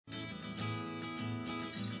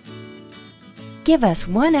Give us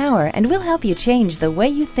 1 hour and we'll help you change the way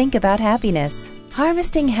you think about happiness.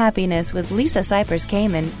 Harvesting Happiness with Lisa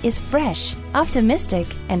Cypers-Kamen is fresh, optimistic,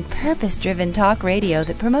 and purpose-driven talk radio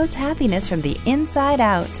that promotes happiness from the inside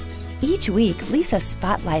out. Each week, Lisa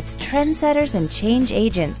spotlights trendsetters and change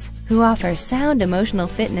agents who offer sound emotional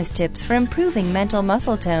fitness tips for improving mental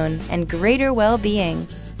muscle tone and greater well-being.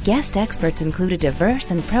 Guest experts include a diverse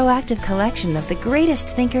and proactive collection of the greatest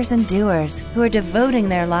thinkers and doers who are devoting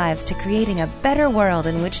their lives to creating a better world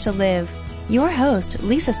in which to live. Your host,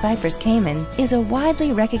 Lisa Cypers-Kamen, is a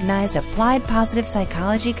widely recognized applied positive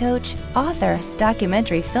psychology coach, author,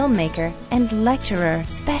 documentary filmmaker, and lecturer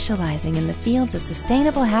specializing in the fields of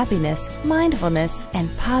sustainable happiness, mindfulness, and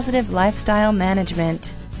positive lifestyle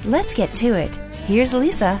management. Let's get to it. Here's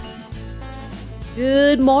Lisa.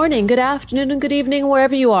 Good morning, good afternoon, and good evening,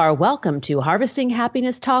 wherever you are. Welcome to Harvesting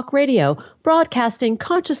Happiness Talk Radio, broadcasting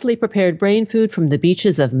consciously prepared brain food from the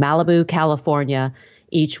beaches of Malibu, California.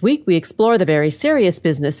 Each week, we explore the very serious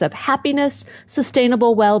business of happiness,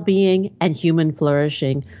 sustainable well-being, and human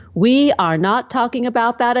flourishing. We are not talking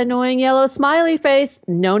about that annoying yellow smiley face.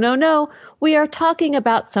 No, no, no. We are talking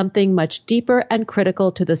about something much deeper and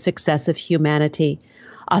critical to the success of humanity.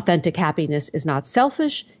 Authentic happiness is not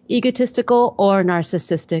selfish, egotistical, or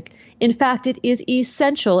narcissistic. In fact, it is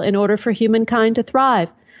essential in order for humankind to thrive.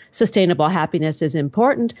 Sustainable happiness is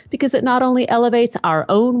important because it not only elevates our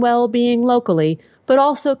own well-being locally, but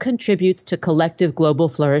also contributes to collective global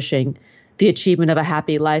flourishing. The achievement of a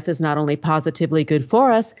happy life is not only positively good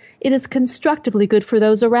for us, it is constructively good for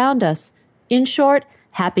those around us. In short,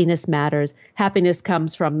 happiness matters. Happiness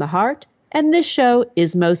comes from the heart, and this show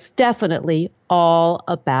is most definitely all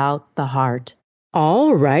about the heart.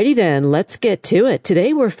 All righty then, let's get to it.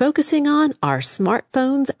 Today we're focusing on our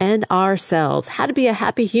smartphones and ourselves, how to be a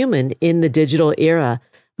happy human in the digital era.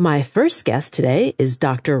 My first guest today is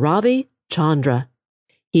Dr. Ravi Chandra.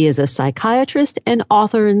 He is a psychiatrist and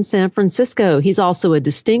author in San Francisco. He's also a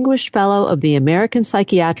distinguished fellow of the American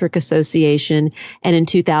Psychiatric Association, and in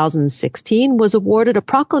 2016 was awarded a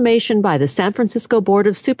proclamation by the San Francisco Board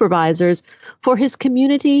of Supervisors for his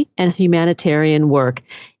community and humanitarian work.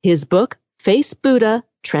 His book, Face Buddha,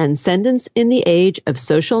 Transcendence in the Age of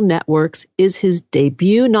Social Networks, is his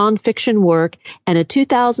debut nonfiction work and a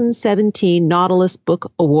 2017 Nautilus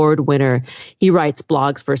Book Award winner. He writes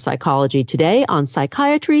blogs for Psychology Today on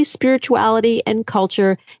psychiatry, spirituality, and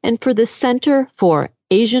culture, and for the Center for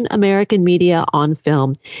Asian American Media on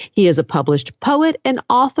Film. He is a published poet and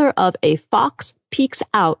author of A Fox Peeks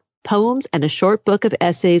Out, poems and a short book of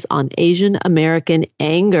essays on Asian American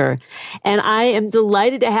anger. And I am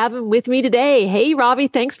delighted to have him with me today. Hey, Ravi,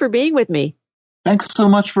 thanks for being with me. Thanks so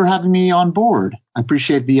much for having me on board. I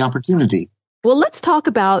appreciate the opportunity. Well, let's talk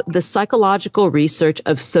about the psychological research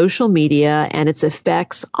of social media and its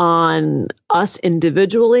effects on us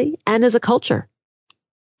individually and as a culture.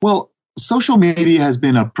 Well, social media has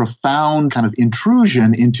been a profound kind of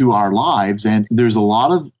intrusion into our lives, and there's a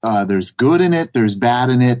lot of, there's good in it, there's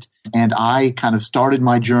bad in it, and I kind of started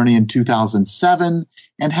my journey in 2007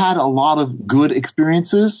 and had a lot of good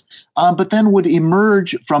experiences, but then would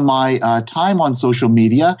emerge from my time on social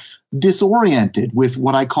media disoriented with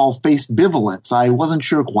what I call face bivalence. I wasn't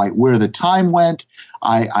sure quite where the time went.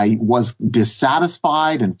 I was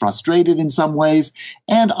dissatisfied and frustrated in some ways,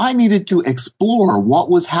 and I needed to explore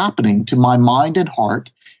what was happening to my mind and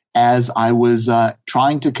heart as I was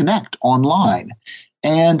trying to connect online.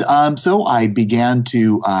 And so I began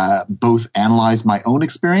to both analyze my own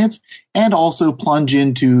experience and also plunge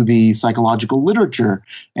into the psychological literature.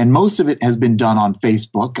 And most of it has been done on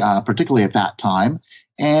Facebook, particularly at that time.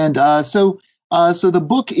 And so the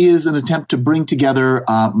book is an attempt to bring together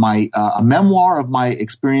a memoir of my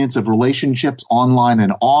experience of relationships online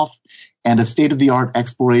and off, and a state-of-the-art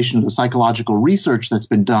exploration of the psychological research that's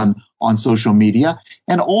been done on social media,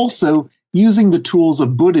 and also using the tools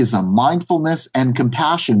of Buddhism, mindfulness, and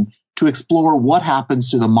compassion to explore what happens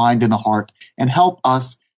to the mind and the heart and help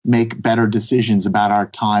us make better decisions about our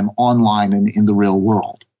time online and in the real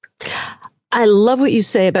world. I love what you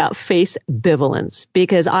say about face bivalence,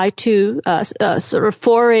 because I too sort of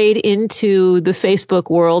forayed into the Facebook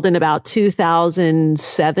world in about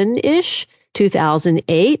 2007-ish,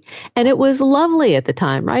 2008, and it was lovely at the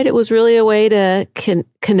time, right? It was really a way to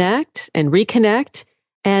connect and reconnect,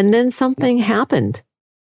 and then something happened.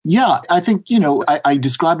 Yeah, I think, I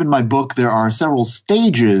describe in my book there are several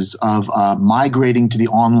stages of migrating to the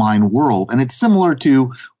online world. And it's similar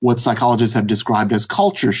to what psychologists have described as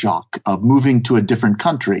culture shock, of moving to a different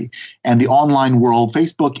country. And the online world,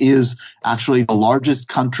 Facebook is actually the largest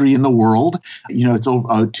country in the world. It's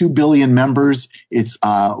over 2 billion members. It's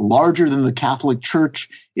larger than the Catholic Church.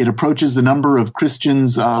 It approaches the number of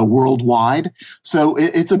Christians worldwide. So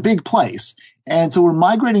it's a big place. And so we're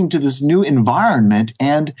migrating to this new environment,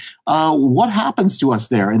 and what happens to us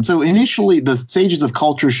there? And so initially, the stages of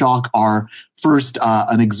culture shock are first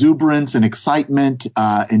an exuberance, an excitement,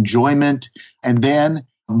 enjoyment, and then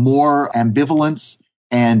more ambivalence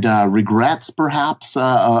and regrets, perhaps,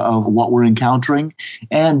 of what we're encountering,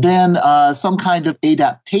 and then some kind of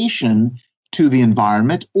adaptation to the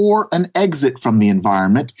environment or an exit from the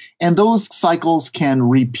environment. And those cycles can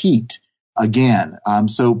repeat again.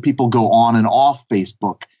 So people go on and off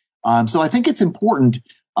Facebook. So I think it's important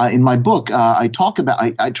in my book, I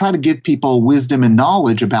try to give people wisdom and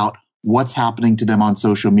knowledge about what's happening to them on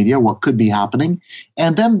social media, what could be happening.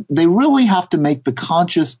 And then they really have to make the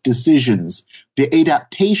conscious decisions, the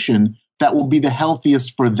adaptation that will be the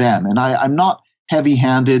healthiest for them. And I'm not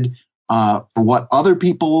heavy-handed for what other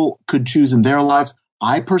people could choose in their lives.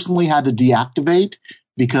 I personally had to deactivate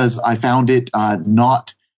because I found it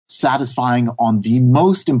not satisfying on the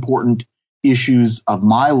most important issues of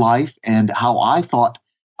my life and how I thought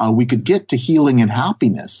we could get to healing and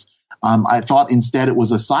happiness. I thought instead it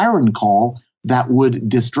was a siren call that would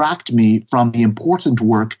distract me from the important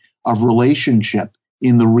work of relationship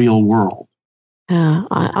in the real world.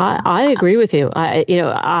 I agree with you.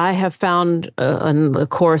 I have found in the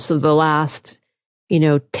course of the last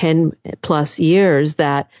 10 plus years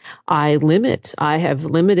that I have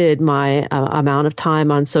limited my amount of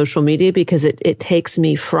time on social media because it takes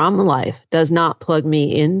me from life, does not plug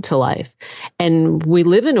me into life. And we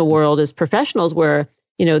live in a world as professionals where,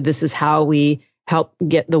 this is how we help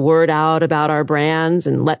get the word out about our brands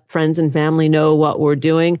and let friends and family know what we're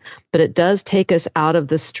doing. But it does take us out of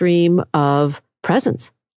the stream of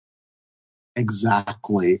presence.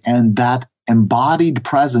 Exactly. And that embodied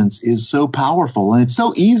presence is so powerful. And it's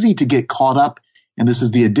so easy to get caught up, and this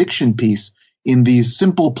is the addiction piece, in these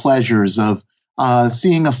simple pleasures of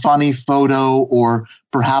seeing a funny photo or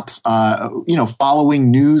perhaps,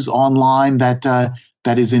 following news online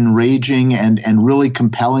that is enraging and really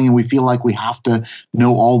compelling. And we feel like we have to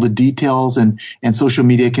know all the details. And social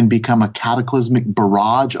media can become a cataclysmic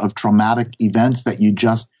barrage of traumatic events that you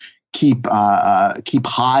just keep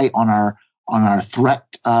high on our threat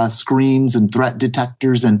screens and threat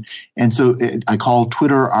detectors. And so I call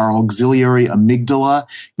Twitter our auxiliary amygdala,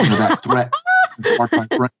 that threat.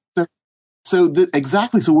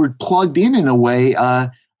 Exactly. So we're plugged in a way.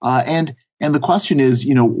 And the question is,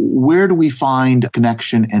 where do we find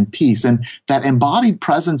connection and peace? And that embodied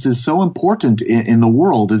presence is so important in the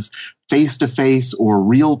world, is face-to-face or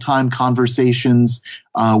real-time conversations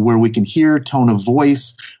where we can hear tone of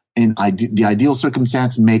voice, in the ideal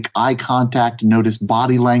circumstance, make eye contact, notice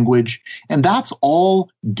body language. And that's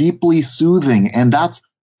all deeply soothing. And that's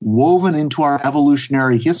woven into our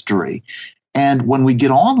evolutionary history. And when we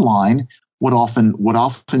get online, what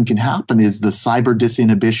often can happen is the cyber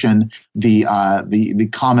disinhibition, the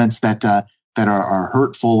comments that are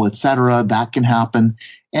hurtful, etc. That can happen.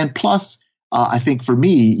 And plus, I think for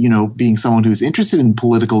me, being someone who's interested in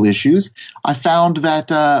political issues, I found that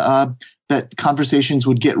that conversations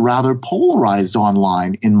would get rather polarized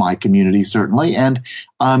online in my community, certainly. And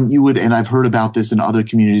and I've heard about this in other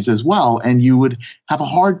communities as well, and you would have a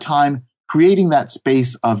hard time creating that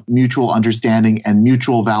space of mutual understanding and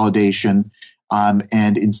mutual validation.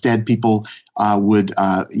 And instead people would,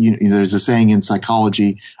 there's a saying in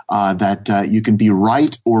psychology that you can be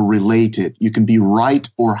right or related. You can be right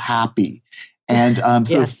or happy. And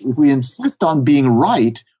so yes. If we insist on being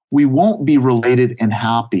right, we won't be related and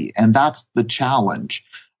happy. And that's the challenge.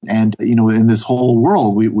 And, in this whole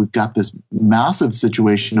world, we've got this massive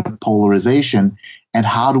situation of polarization. And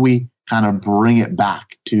how do we kind of bring it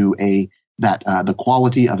back to the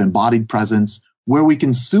quality of embodied presence where we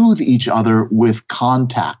can soothe each other with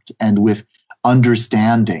contact and with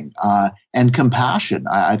understanding and compassion?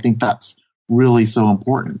 I think that's really so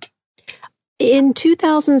important. In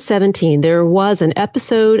 2017, there was an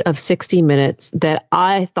episode of 60 Minutes that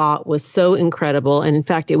I thought was so incredible. And in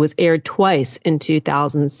fact, it was aired twice in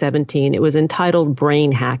 2017. It was entitled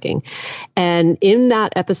Brain Hacking. And in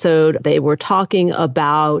that episode, they were talking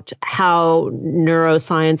about how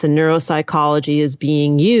neuroscience and neuropsychology is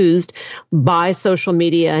being used by social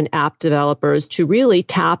media and app developers to really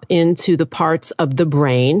tap into the parts of the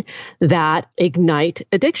brain that ignite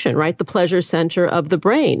addiction, right? The pleasure center of the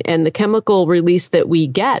brain and the chemical release that we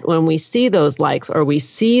get when we see those likes or we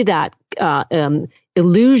see that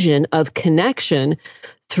illusion of connection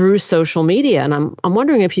through social media. And I'm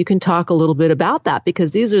wondering if you can talk a little bit about that,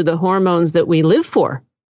 because these are the hormones that we live for.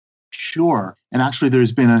 Sure. And actually,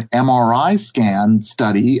 there's been an MRI scan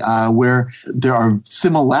study where there are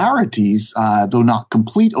similarities, though not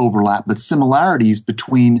complete overlap, but similarities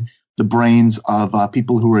between the brains of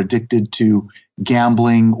people who are addicted to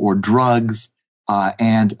gambling or drugs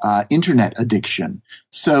and internet addiction.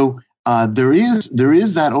 So there is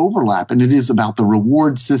that overlap, and it is about the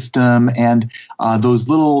reward system and those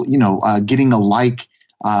little, getting a like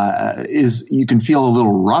you can feel a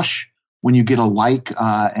little rush when you get a like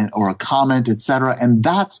or a comment, etc. And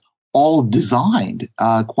that's all designed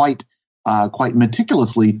quite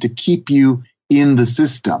meticulously to keep you in the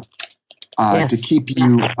system, yes. to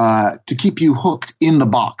keep you hooked in the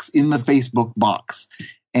box, in the Facebook box.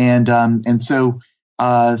 And so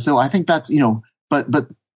I think that's, but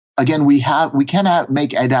again, we can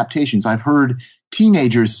make adaptations. I've heard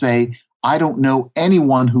teenagers say, I don't know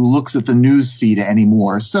anyone who looks at the news feed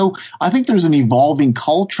anymore. So I think there's an evolving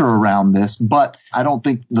culture around this, but I don't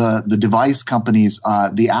think the device companies,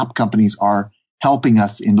 the app companies are helping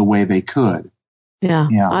us in the way they could. Yeah.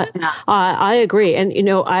 I agree. And,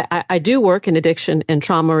 I do work in addiction and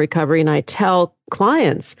trauma recovery, and I tell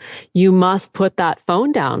clients, you must put that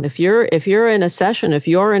phone down. If you're in a session, if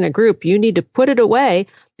you're in a group, you need to put it away,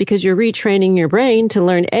 because you're retraining your brain to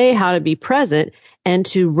learn, how to be present and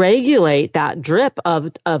to regulate that drip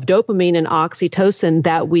of dopamine and oxytocin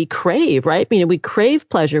that we crave, right? I mean, we crave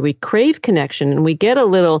pleasure, we crave connection, and we get a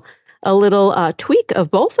little tweak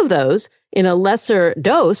of both of those in a lesser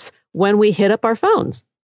dose when we hit up our phones.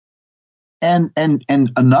 And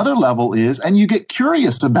another level is, and you get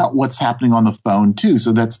curious about what's happening on the phone too.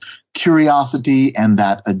 So that's curiosity and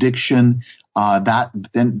that addiction,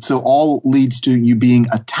 and so all leads to you being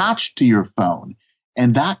attached to your phone.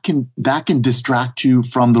 And that can distract you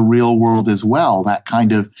from the real world as well. That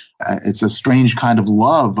kind of, it's a strange kind of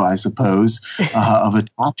love, I suppose, of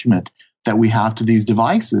attachment that we have to these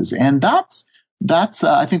devices. And that's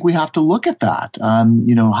I think we have to look at that.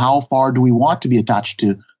 How far do we want to be attached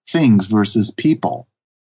to things versus people?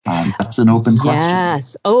 That's an open question.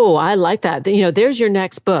 Yes. Oh, I like that. There's your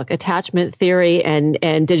next book, Attachment Theory and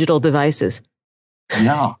Digital Devices.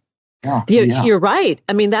 Yeah. You're right.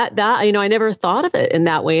 I mean, that I never thought of it in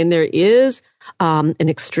that way. And there is an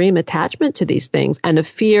extreme attachment to these things and a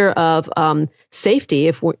fear of safety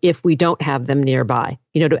if we don't have them nearby.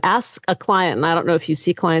 To ask a client, and I don't know if you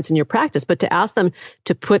see clients in your practice, but to ask them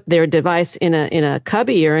to put their device in a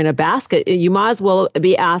cubby or in a basket, you might as well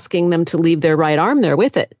be asking them to leave their right arm there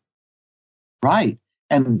with it. Right.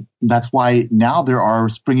 And that's why now there are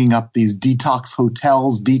springing up these detox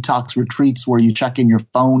hotels, detox retreats where you check in your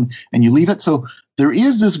phone and you leave it. So there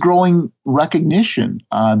is this growing recognition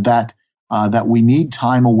that we need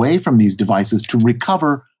time away from these devices to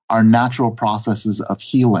recover our natural processes of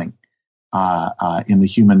healing in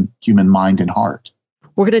the human mind and heart.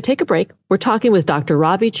 We're going to take a break. We're talking with Dr.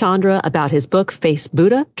 Ravi Chandra about his book, Face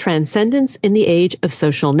Buddha, Transcendence in the Age of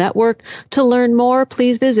Social Network. To learn more,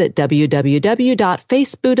 please visit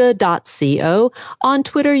www.facebuddha.co. On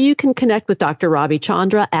Twitter, you can connect with Dr. Ravi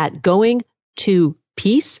Chandra at Going to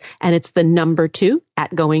Peace, and it's the number 2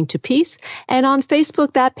 at Going to Peace. And on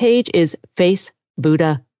Facebook, that page is Face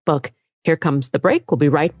Buddha Book. Here comes the break. We'll be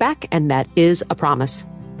right back, and that is a promise.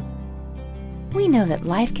 We know that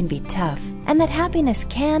life can be tough and that happiness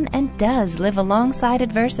can and does live alongside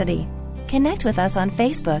adversity. Connect with us on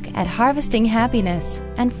Facebook at Harvesting Happiness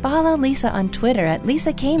and follow Lisa on Twitter at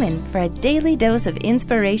Lisa Kamen for a daily dose of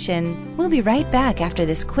inspiration. We'll be right back after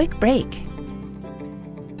this quick break.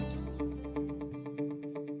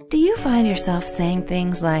 Do you find yourself saying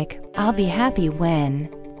things like, I'll be happy when,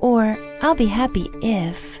 or I'll be happy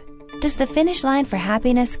if? Does the finish line for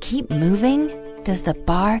happiness keep moving? Does the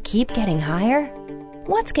bar keep getting higher?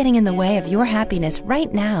 What's getting in the way of your happiness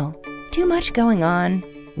right now? Too much going on?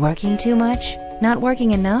 Working too much? Not working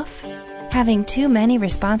enough? Having too many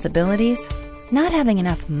responsibilities? Not having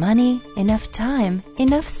enough money, enough time,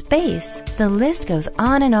 enough space? The list goes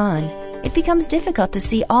on and on. It becomes difficult to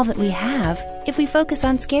see all that we have if we focus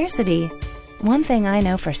on scarcity. One thing I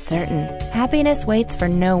know for certain, happiness waits for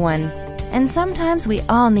no one, and sometimes we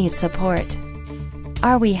all need support.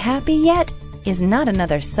 Are We Happy Yet? Is not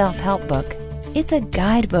another self-help book. It's a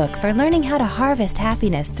guidebook for learning how to harvest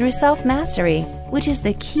happiness through self-mastery, which is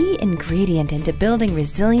the key ingredient into building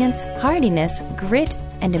resilience, hardiness, grit,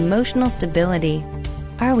 and emotional stability.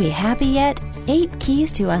 Are We Happy Yet? 8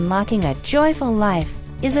 Keys to Unlocking a Joyful Life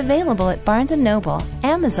is available at Barnes & Noble,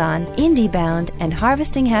 Amazon, IndieBound, and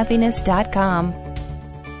HarvestingHappiness.com.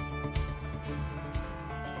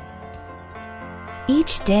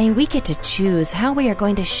 Each day we get to choose how we are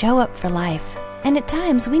going to show up for life, and at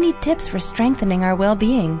times we need tips for strengthening our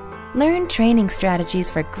well-being. Learn training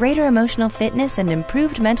strategies for greater emotional fitness and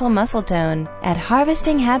improved mental muscle tone at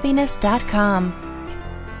HarvestingHappiness.com.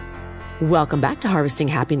 Welcome back to Harvesting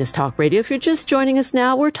Happiness Talk Radio. If you're just joining us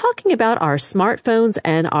now, we're talking about our smartphones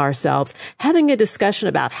and ourselves, having a discussion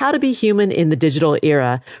about how to be human in the digital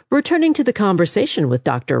era. Returning to the conversation with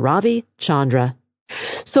Dr. Ravi Chandra.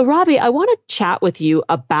 So, Ravi, I want to chat with you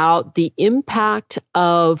about the impact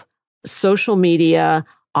of social media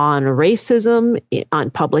on racism,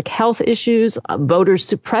 on public health issues, voter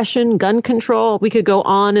suppression, gun control. We could go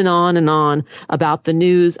on and on and on about the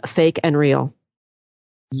news, fake and real.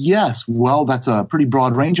 Yes, well, that's a pretty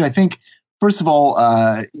broad range. I think, first of all,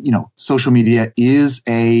 social media is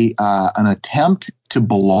an attempt to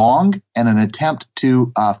belong and an attempt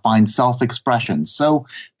to find self-expression. So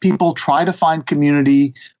people try to find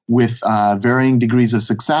community with varying degrees of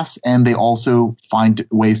success, and they also find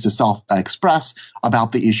ways to self-express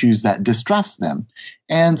about the issues that distress them.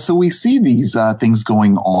 And so we see these things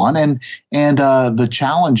going on, and the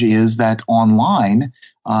challenge is that online,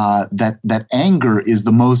 that anger is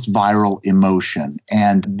the most viral emotion,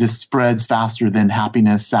 and this spreads faster than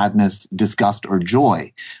happiness, sadness, disgust, or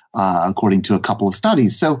joy, according to a couple of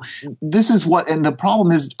studies. So this is and the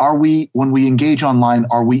problem is, when we engage online,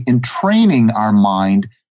 are we entraining our mind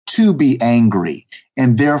to be angry,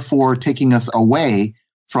 and therefore taking us away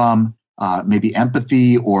from maybe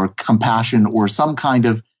empathy or compassion or some kind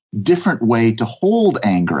of different way to hold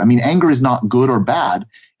anger? I mean, anger is not good or bad.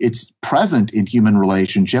 It's present in human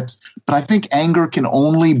relationships, but I think anger can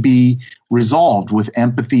only be resolved with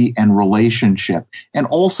empathy and relationship, and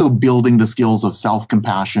also building the skills of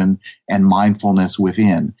self-compassion and mindfulness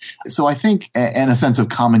within. So I think, and a sense of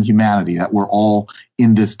common humanity, that we're all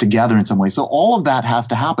in this together in some way. So all of that has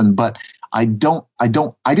to happen, but I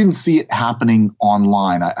didn't see it happening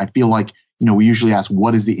online. I feel like, we usually ask,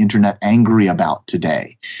 what is the internet angry about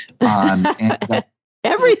today?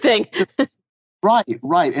 Everything.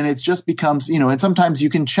 Right. And it just becomes, and sometimes you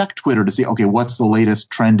can check Twitter to see, okay, what's the latest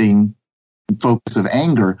trending focus of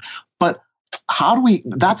anger? But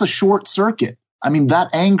that's a short circuit. I mean, that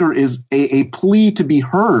anger is a plea to be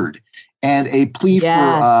heard and a plea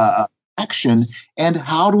for action. And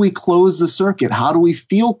how do we close the circuit? How do we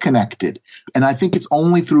feel connected? And I think it's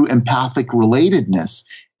only through empathic relatedness.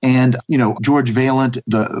 And, George Valent,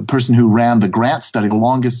 the person who ran the Grant study, the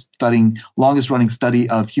longest running study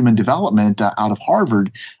of human development out of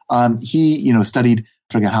Harvard, he, studied,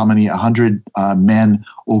 I forget how many, 100 men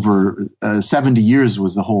over 70 years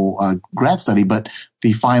was the whole Grant study. But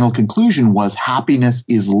the final conclusion was happiness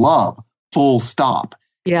is love, full stop.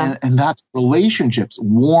 Yeah. And that's relationships,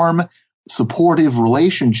 warm, supportive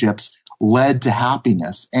relationships led to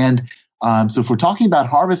happiness. And so if we're talking about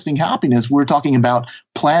harvesting happiness, we're talking about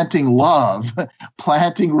planting love,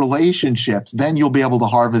 planting relationships, then you'll be able to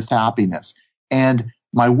harvest happiness. And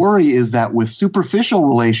my worry is that with superficial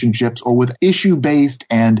relationships or with issue-based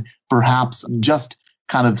and perhaps just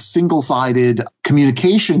kind of single-sided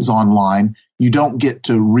communications online, you don't get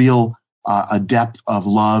to real a depth of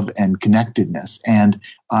love and connectedness. And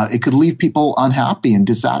it could leave people unhappy and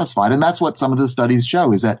dissatisfied. And that's what some of the studies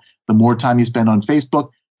show, is that the more time you spend on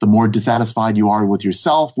Facebook, the more dissatisfied you are with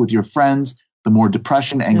yourself, with your friends, the more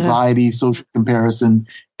depression, anxiety, social comparison.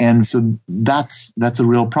 And so that's a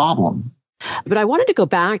real problem. But I wanted to go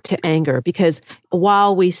back to anger, because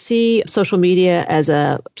while we see social media as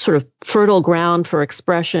a sort of fertile ground for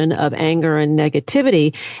expression of anger and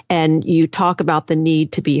negativity, and you talk about the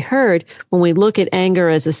need to be heard, when we look at anger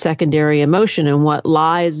as a secondary emotion and what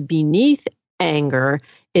lies beneath anger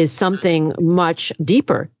is something much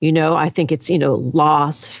deeper. I think it's,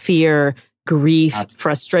 loss, fear, grief,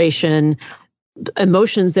 frustration,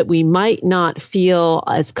 emotions that we might not feel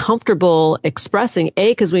as comfortable expressing,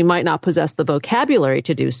 because we might not possess the vocabulary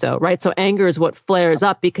to do so, right? So anger is what flares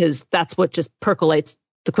up because that's what just percolates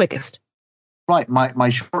the quickest. Right. My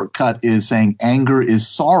shortcut is saying anger is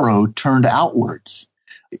sorrow turned outwards.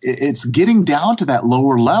 It's getting down to that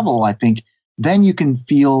lower level, I think. Then you can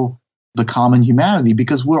feel the common humanity,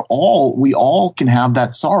 because we all can have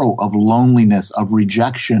that sorrow of loneliness, of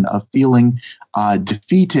rejection, of feeling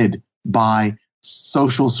defeated by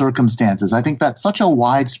social circumstances. I think that's such a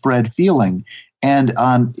widespread feeling. And,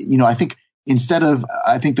 I think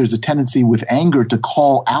I think there's a tendency with anger to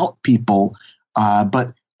call out people,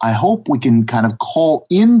 but I hope we can kind of call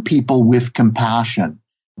in people with compassion.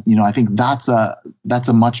 I think that's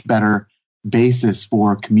a much better basis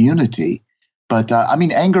for community. But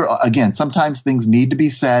anger, again, sometimes things need to be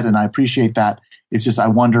said, and I appreciate that. It's just I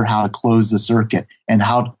wonder how to close the circuit and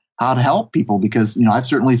how to help people, because I've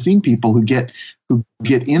certainly seen people who get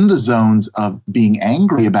in the zones of being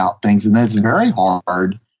angry about things, and then it's very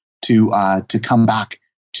hard to come back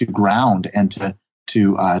to ground and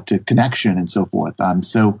to connection and so forth.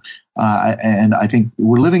 And I think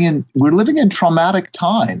we're living in traumatic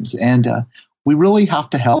times, and we really have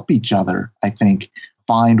to help each other, I think,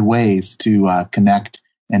 find ways to connect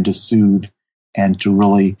and to soothe and to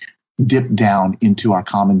really dip down into our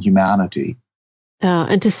common humanity.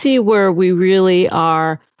 And to see where we really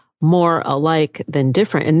are more alike than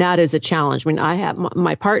different. And that is a challenge. I have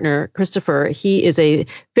my partner, Christopher, he is a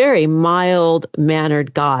very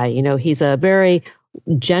mild-mannered guy. He's a very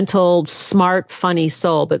gentle, smart, funny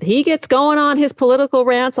soul, but he gets going on his political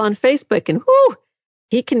rants on Facebook, and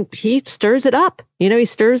he stirs it up. He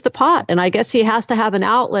stirs the pot. And I guess he has to have an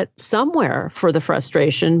outlet somewhere for the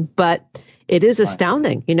frustration, but it is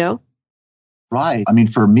astounding, Right.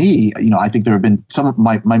 For me, I think there have been some of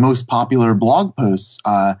my most popular blog posts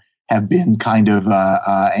have been kind of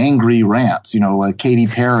angry rants, Katy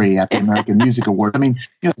Perry at the American Music Awards.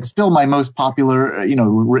 It's still my most popular,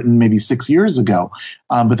 written maybe 6 years ago.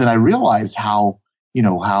 But then I realized how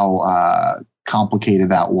complicated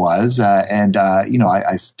that was.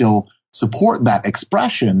 I still support that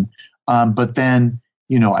expression. But then,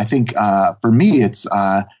 I think for me, it's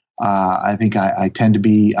I think I tend to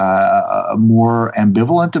be more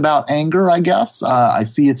ambivalent about anger, I guess. I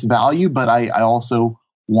see its value, but I also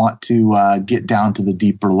want to get down to the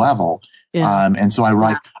deeper level. Yeah. And so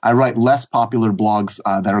I write less popular blogs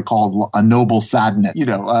that are called A Noble Sadness,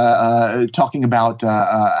 talking about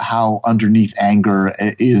how underneath anger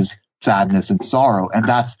is sadness and sorrow. And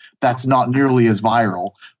that's not nearly as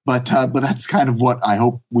viral, but that's kind of what I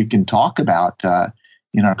hope we can talk about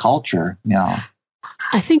in our culture. Yeah.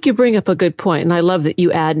 I think you bring up a good point, and I love that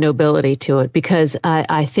you add nobility to it, because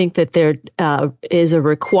I think that there is a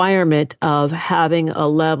requirement of having a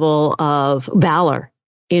level of valor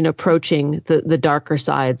in approaching the darker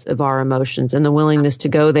sides of our emotions, and the willingness to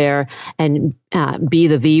go there and be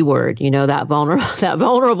the V word, that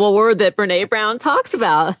vulnerable word that Brene Brown talks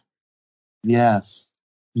about. Yes.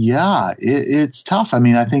 Yeah, it's tough.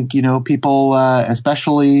 I think, people,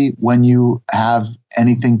 especially when you have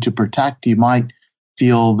anything to protect, you might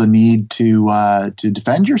feel the need to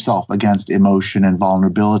defend yourself against emotion and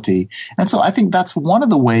vulnerability. And so I think that's one of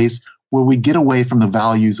the ways where we get away from the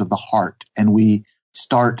values of the heart, and we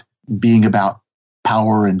start being about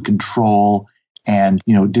power and control and,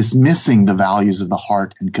 dismissing the values of the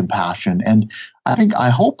heart and compassion. And I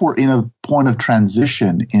hope we're in a point of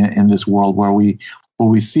transition in this world where we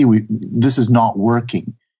see this is not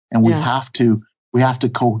working, and we have to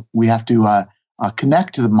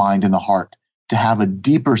connect to the mind and the heart to have a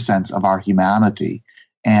deeper sense of our humanity.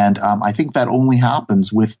 And I think that only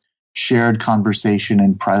happens with shared conversation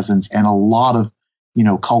and presence, and a lot of,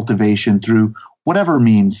 cultivation through whatever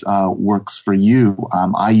means works for you.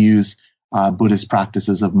 I use Buddhist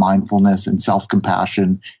practices of mindfulness and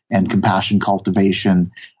self-compassion and compassion cultivation,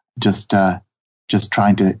 just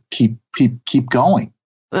trying to keep going.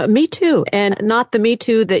 Me too. And not the me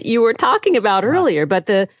too that you were talking about earlier, but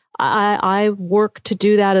I work to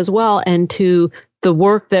do that as well. And the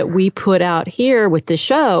work that we put out here with the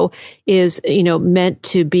show is, meant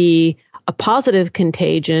to be a positive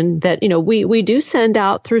contagion that, we do send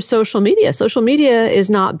out through social media. Social media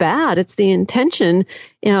is not bad. It's the intention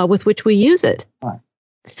with which we use it. Right.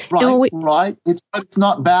 Right. It's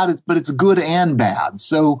not bad, but it's good and bad.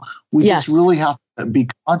 So we just really have to be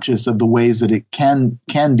conscious of the ways that it can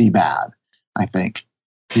be bad, I think.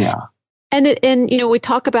 Yeah. And we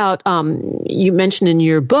talk about, you mentioned in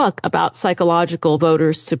your book about psychological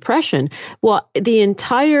voter suppression. Well, the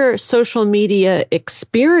entire social media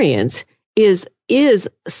experience is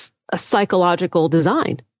a psychological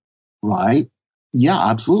design. Right. Yeah,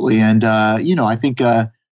 absolutely. And, I think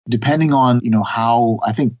depending on, how,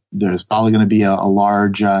 I think there's probably going to be a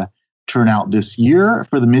large turnout this year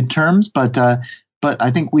for the midterms, but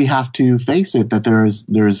I think we have to face it that there's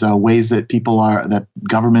ways that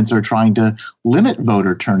governments are trying to limit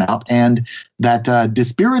voter turnout, and that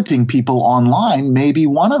dispiriting people online may be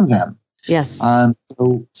one of them. Yes.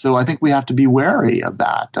 So I think we have to be wary of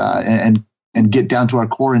that and get down to our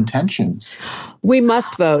core intentions. We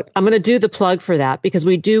must vote. I'm going to do the plug for that because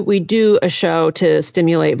we do a show to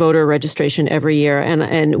stimulate voter registration every year,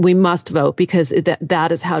 and we must vote because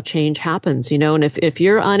that is how change happens, And if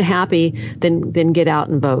you're unhappy, then get out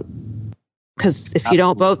and vote. Because if you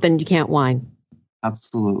don't vote, then you can't whine.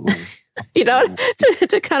 Absolutely.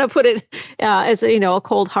 To kind of put it as a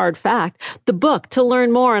cold hard fact, the book to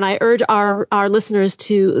learn more, and I urge our listeners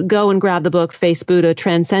to go and grab the book Face Buddha: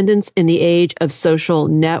 Transcendence in the Age of Social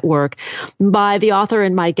Network by the author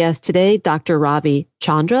and my guest today, Dr. Ravi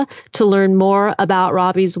Chandra. To learn more about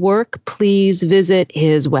Ravi's work, please visit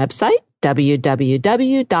his website,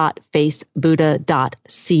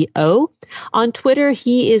 www.facebuddha.co. On Twitter,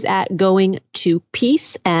 he is at Going to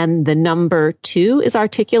Peace, and the number 2 is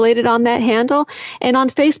articulated on that handle. And on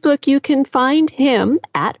Facebook, you can find him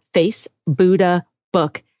at Face Buddha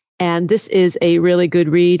Book. And this is a really good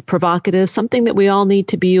read, provocative, something that we all need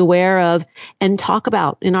to be aware of and talk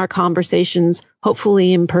about in our conversations,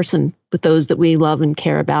 hopefully in person with those that we love and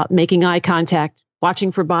care about, making eye contact,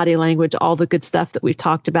 watching for body language, all the good stuff that we've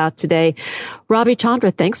talked about today. Ravi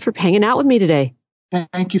Chandra, thanks for hanging out with me today.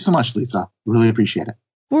 Thank you so much, Lisa. Really appreciate it.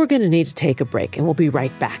 We're going to need to take a break, and we'll be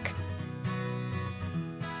right back.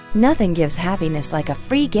 Nothing gives happiness like a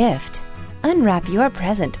free gift. Unwrap your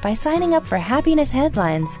present by signing up for Happiness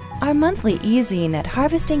Headlines, our monthly e-zine at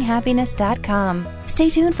harvestinghappiness.com. Stay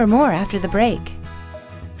tuned for more after the break.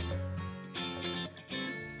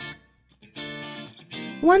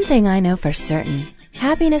 One thing I know for certain,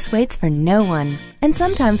 happiness waits for no one, and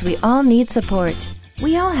sometimes we all need support.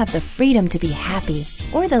 We all have the freedom to be happy,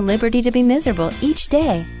 or the liberty to be miserable each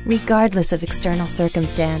day, regardless of external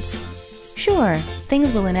circumstance. Sure,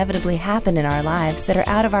 things will inevitably happen in our lives that are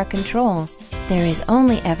out of our control. There is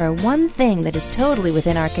only ever one thing that is totally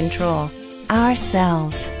within our control: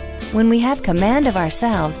 ourselves. When we have command of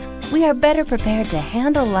ourselves, we are better prepared to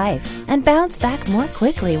handle life and bounce back more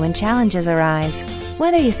quickly when challenges arise.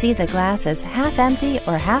 Whether you see the glass as half empty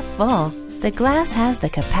or half full, the glass has the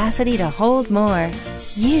capacity to hold more.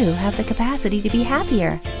 You have the capacity to be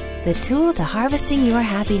happier. The tool to harvesting your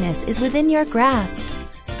happiness is within your grasp.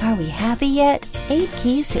 Are we happy yet? 8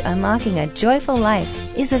 Keys to Unlocking a Joyful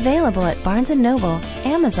Life is available at Barnes & Noble,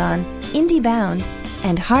 Amazon, IndieBound,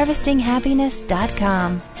 and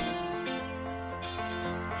harvestinghappiness.com.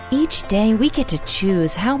 Each day we get to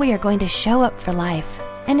choose how we are going to show up for life,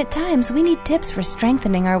 and at times we need tips for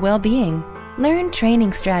strengthening our well-being. Learn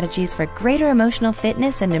training strategies for greater emotional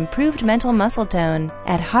fitness and improved mental muscle tone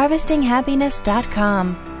at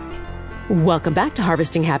harvestinghappiness.com. Welcome back to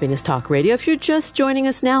Harvesting Happiness Talk Radio. If you're just joining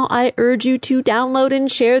us now, I urge you to download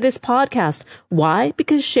and share this podcast. Why?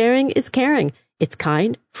 Because sharing is caring. It's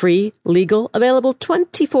kind, free, legal, available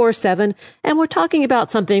 24/7, and we're talking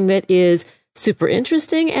about something that is super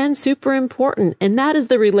interesting and super important, and that is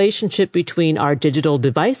the relationship between our digital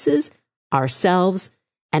devices, ourselves,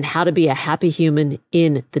 and how to be a happy human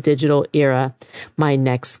in the digital era. My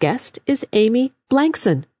next guest is Amy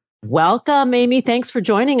Blankson. Welcome, Amy. Thanks for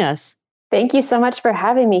joining us. Thank you so much for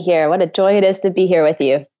having me here. What a joy it is to be here with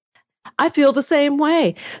you. I feel the same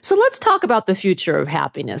way. So let's talk about the future of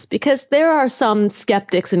happiness, because there are some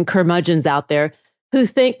skeptics and curmudgeons out there who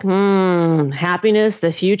think, happiness,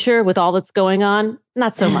 the future with all that's going on,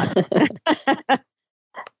 not so much.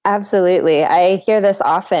 Absolutely. I hear this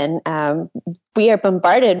often. We are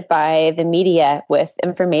bombarded by the media with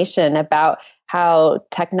information about how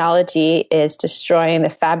technology is destroying the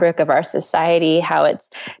fabric of our society, how it's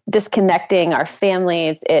disconnecting our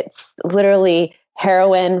families. It's literally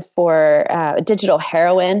heroin for digital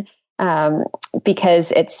heroin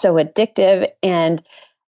because it's so addictive. And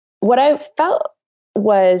what I felt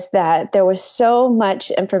was that there was so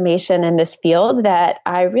much information in this field that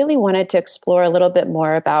I really wanted to explore a little bit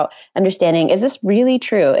more about understanding, is this really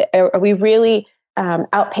true? Are we really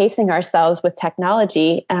outpacing ourselves with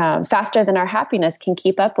technology faster than our happiness can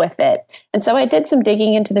keep up with it? And so I did some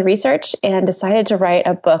digging into the research and decided to write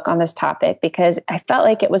a book on this topic because I felt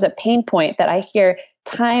like it was a pain point that I hear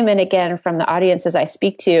time and again from the audiences I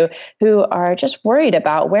speak to who are just worried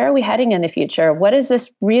about, where are we heading in the future? What is this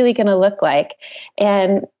really going to look like?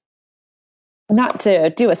 And not to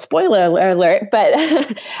do a spoiler alert, but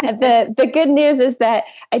the good news is that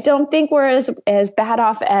I don't think we're as bad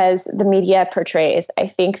off as the media portrays. I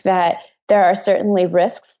think that there are certainly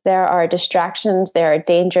risks, there are distractions, there are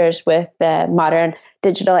dangers with the modern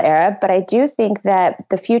digital era, but I do think that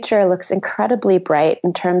the future looks incredibly bright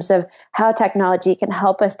in terms of how technology can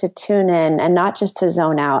help us to tune in and not just to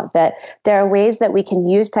zone out, that there are ways that we can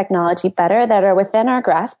use technology better that are within our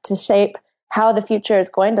grasp to shape how the future is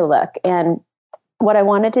going to look. And what I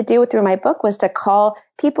wanted to do through my book was to call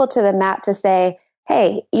people to the mat to say,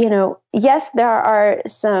 hey, yes, there are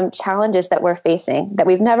some challenges that we're facing that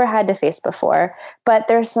we've never had to face before, but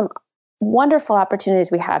there's some wonderful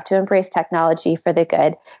opportunities we have to embrace technology for the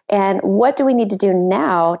good. And what do we need to do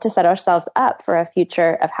now to set ourselves up for a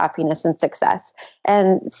future of happiness and success?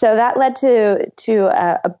 And so that led to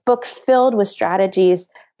a book filled with strategies,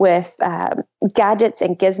 with gadgets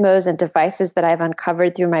and gizmos and devices that I've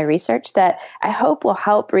uncovered through my research that I hope will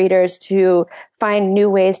help readers to find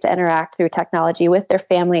new ways to interact through technology with their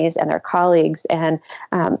families and their colleagues, and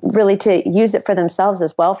really to use it for themselves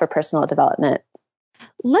as well for personal development.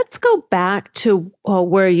 Let's go back to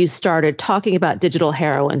where you started talking about digital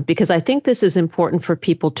heroin, because I think this is important for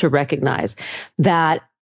people to recognize that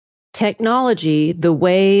technology, the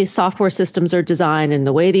way software systems are designed and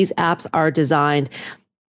the way these apps are designed,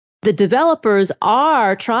 the developers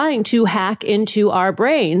are trying to hack into our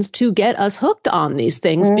brains to get us hooked on these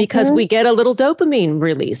things because we get a little dopamine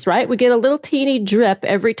release, right? We get a little teeny drip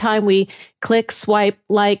every time we click, swipe,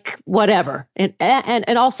 like whatever. And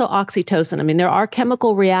also oxytocin. I mean, there are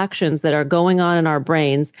chemical reactions that are going on in our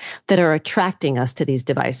brains that are attracting us to these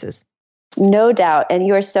devices. No doubt. And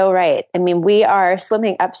you are so right. I mean, we are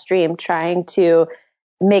swimming upstream trying to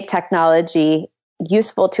make technology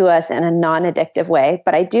useful to us in a non-addictive way,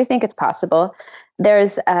 but I do think it's possible.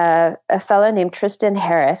 There's a fellow named Tristan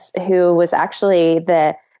Harris, who was actually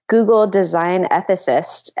the Google design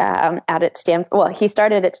ethicist at Stanford. Well, he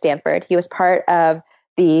started at Stanford. He was part of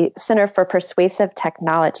the Center for Persuasive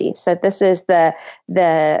Technology. So this is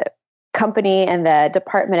the company and the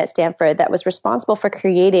department at Stanford that was responsible for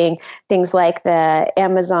creating things like the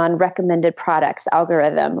Amazon recommended products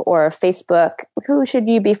algorithm, or Facebook, who should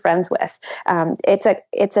you be friends with?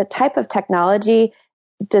 It's a type of technology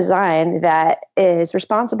design that is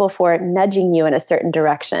responsible for nudging you in a certain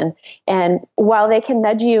direction. And while they can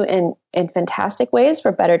nudge you in fantastic ways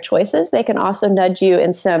for better choices, they can also nudge you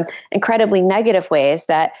in some incredibly negative ways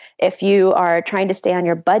that if you are trying to stay on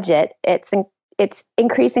your budget, it's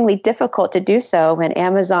increasingly difficult to do so when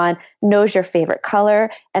Amazon knows your favorite color,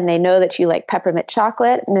 and they know that you like peppermint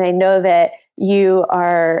chocolate, and they know that you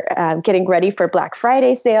are getting ready for Black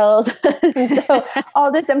Friday sales. So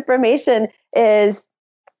all this information is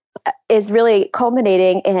really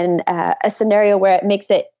culminating in a scenario where it makes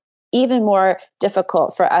it even more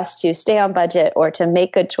difficult for us to stay on budget or to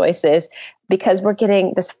make good choices, because we're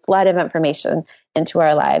getting this flood of information into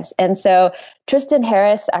our lives. And so Tristan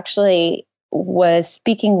Harris actually was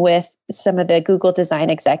speaking with some of the Google design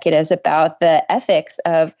executives about the ethics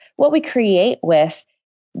of what we create with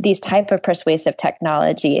these type of persuasive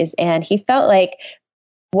technologies. And he felt like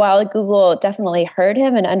while Google definitely heard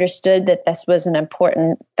him and understood that this was an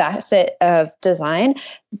important facet of design,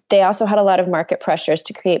 they also had a lot of market pressures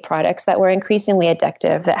to create products that were increasingly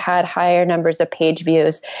addictive, that had higher numbers of page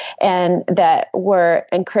views, and that were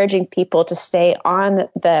encouraging people to stay on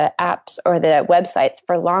the apps or the websites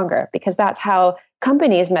for longer, because that's how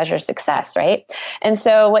companies measure success, right? And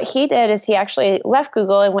so what he did is he actually left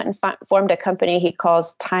Google and went and formed a company he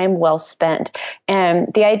calls Time Well Spent. And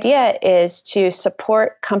the idea is to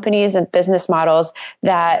support companies and business models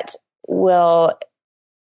that will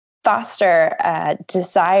foster a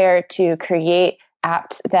desire to create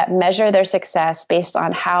apps that measure their success based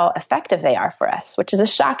on how effective they are for us, which is a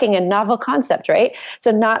shocking and novel concept, right?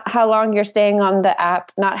 So not how long you're staying on the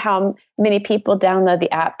app, not how many people download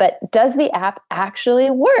the app, but does the app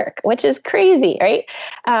actually work, which is crazy, right?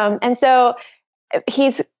 And so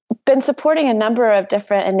he's been supporting a number of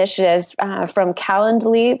different initiatives from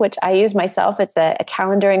Calendly, which I use myself. It's a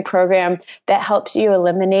calendaring program that helps you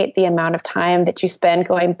eliminate the amount of time that you spend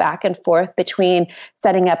going back and forth between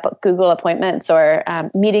setting up Google appointments or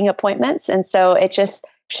meeting appointments. And so it just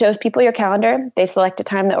shows people your calendar. They select a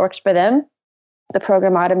time that works for them. The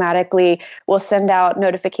program automatically will send out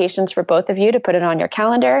notifications for both of you to put it on your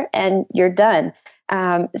calendar, and you're done.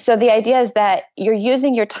 So the idea is that you're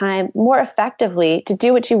using your time more effectively to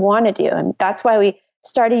do what you want to do. And that's why we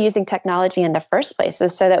started using technology in the first place,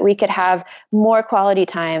 is so that we could have more quality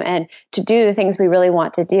time and to do the things we really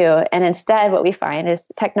want to do. And instead, what we find is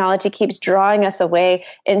technology keeps drawing us away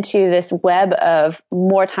into this web of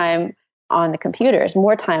more time on the computers,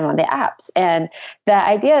 more time on the apps. And the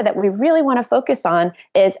idea that we really want to focus on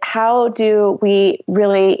is how do we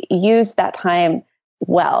really use that time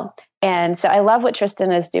well? And so I love what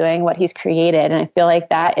Tristan is doing, what he's created. And I feel like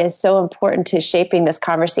that is so important to shaping this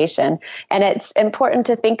conversation. And it's important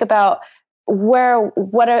to think about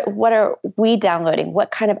what are we downloading? What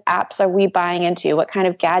kind of apps are we buying into? What kind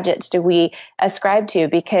of gadgets do we ascribe to?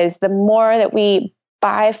 Because the more that we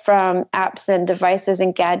buy from apps and devices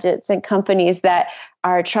and gadgets and companies that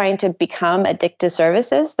are trying to become addictive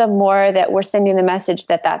services, the more that we're sending the message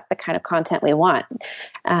that that's the kind of content we want.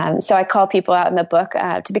 So I call people out in the book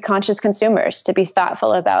to be conscious consumers, to be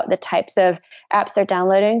thoughtful about the types of apps they're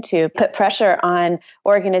downloading, to put pressure on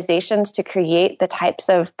organizations to create the types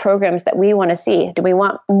of programs that we want to see. Do we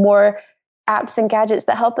want more apps and gadgets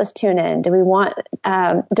that help us tune in? Do we want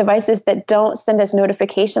devices that don't send us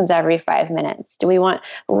notifications every 5 minutes? Do we want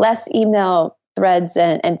less email threads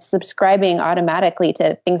and subscribing automatically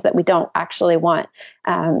to things that we don't actually want?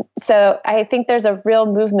 So I think there's a real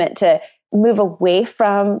movement to move away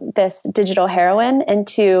from this digital heroin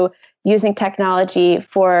into using technology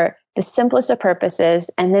for the simplest of purposes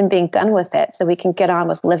and then being done with it so we can get on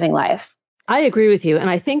with living life. I agree with you. And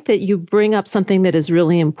I think that you bring up something that is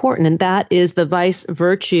really important, and that is the vice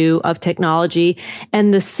virtue of technology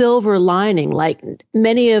and the silver lining. Like,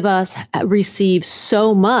 many of us receive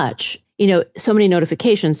so much, so many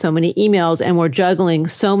notifications, so many emails, and we're juggling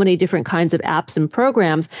so many different kinds of apps and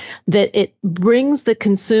programs that it brings the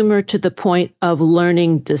consumer to the point of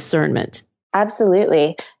learning discernment.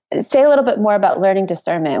 Absolutely. Say a little bit more about learning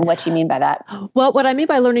discernment and what you mean by that. Well, what I mean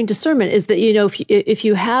by learning discernment is that, if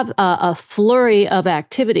you have a flurry of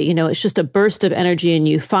activity, it's just a burst of energy, and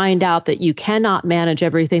you find out that you cannot manage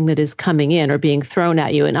everything that is coming in or being thrown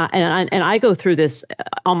at you. And I go through this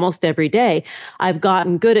almost every day. I've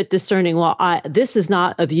gotten good at discerning, this is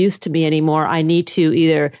not of use to me anymore. I need to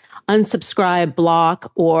either unsubscribe,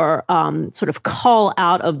 block, or sort of call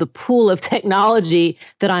out of the pool of technology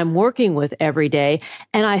that I'm working with every day.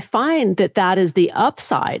 And I find that that is the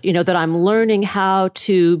upside, that I'm learning how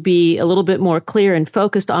to be a little bit more clear and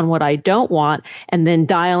focused on what I don't want, and then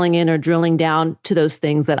dialing in or drilling down to those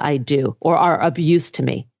things that I do or are of use to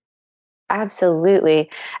me. Absolutely.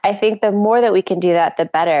 I think the more that we can do that, the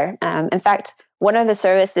better. In fact, one of the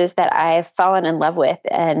services that I've fallen in love with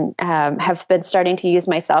and have been starting to use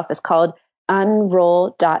myself is called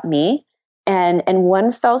unroll.me. And in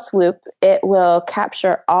one fell swoop, it will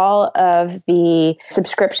capture all of the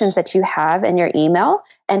subscriptions that you have in your email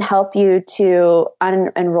and help you to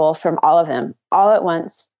unenroll from all of them all at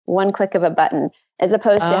once, one click of a button, as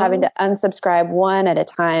opposed to having to unsubscribe one at a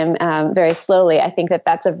time very slowly. I think that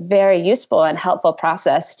that's a very useful and helpful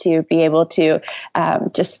process to be able to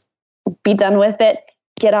just be done with it,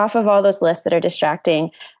 get off of all those lists that are distracting,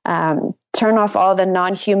 turn off all the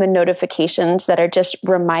non-human notifications that are just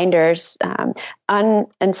reminders,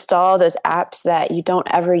 uninstall those apps that you don't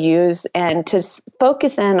ever use, and to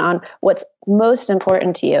focus in on what's most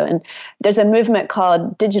important to you. And there's a movement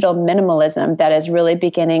called digital minimalism that is really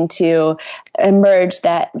beginning to emerge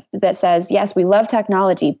that says, yes, we love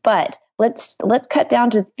technology, but let's cut down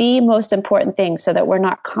to the most important things so that we're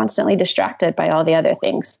not constantly distracted by all the other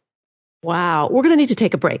things. Wow. We're going to need to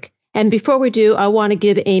take a break. And before we do, I want to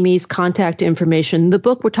give Amy's contact information. The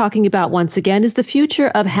book we're talking about, once again, is The Future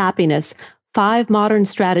of Happiness: 5 Modern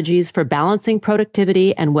Strategies for Balancing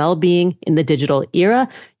Productivity and Well-Being in the Digital Era.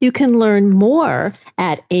 You can learn more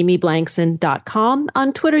at amyblankson.com.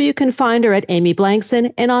 On Twitter, you can find her at Amy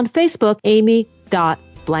Blankson, and on Facebook,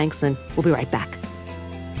 amy.blankson. We'll be right back.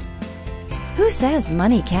 Who says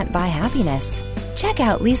money can't buy happiness? Check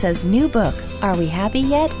out Lisa's new book, Are We Happy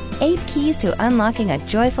Yet? 8 Keys to Unlocking a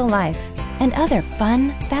Joyful Life, and other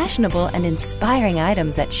fun, fashionable, and inspiring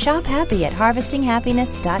items at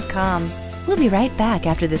shophappy@harvestinghappiness.com. We'll be right back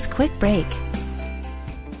after this quick break.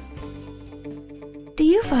 Do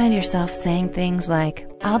you find yourself saying things like,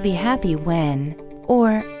 I'll be happy when,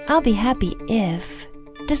 or I'll be happy if?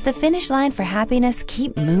 Does the finish line for happiness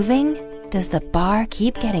keep moving? Does the bar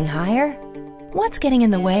keep getting higher? What's getting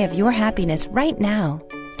in the way of your happiness right now?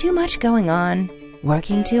 Too much going on?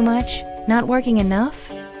 Working too much? Not working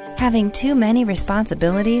enough? Having too many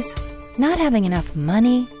responsibilities? Not having enough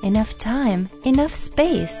money, enough time, enough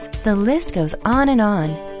space? The list goes on and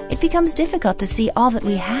on. It becomes difficult to see all that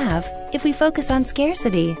we have if we focus on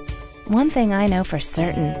scarcity. One thing I know for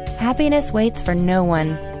certain, happiness waits for no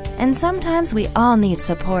one, and sometimes we all need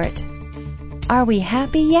support. Are We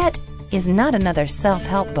Happy Yet? Is not another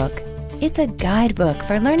self-help book. It's a guidebook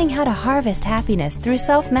for learning how to harvest happiness through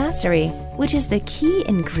self-mastery, which is the key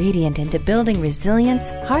ingredient into building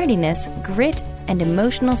resilience, hardiness, grit, and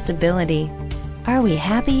emotional stability. Are We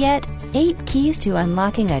Happy Yet? 8 Keys to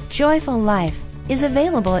Unlocking a Joyful Life is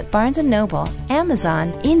available at Barnes & Noble,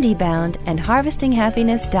 Amazon, IndieBound, and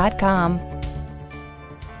HarvestingHappiness.com.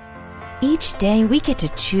 Each day we get to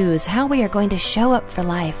choose how we are going to show up for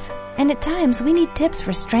life, and at times we need tips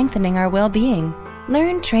for strengthening our well-being.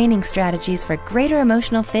 Learn training strategies for greater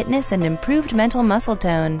emotional fitness and improved mental muscle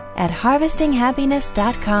tone at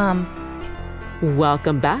HarvestingHappiness.com.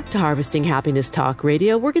 Welcome back to Harvesting Happiness Talk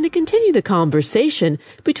Radio. We're going to continue the conversation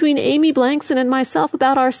between Amy Blankson and myself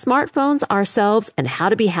about our smartphones, ourselves, and how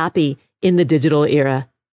to be happy in the digital era.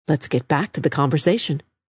 Let's get back to the conversation.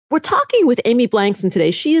 We're talking with Amy Blankson today.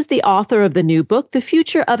 She is the author of the new book, The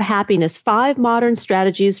Future of Happiness, 5 Modern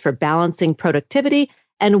Strategies for Balancing Productivity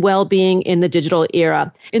and Well-Being in the Digital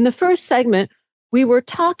Era. In the first segment, we were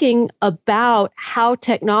talking about how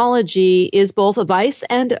technology is both a vice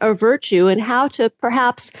and a virtue and how to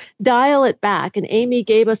perhaps dial it back. And Amy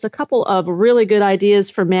gave us a couple of really good ideas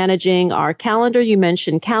for managing our calendar. You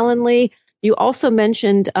mentioned Calendly. You also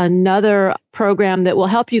mentioned another program that will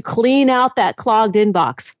help you clean out that clogged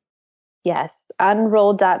inbox. Yes,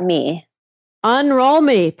 unroll.me. Unroll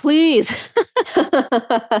me, please.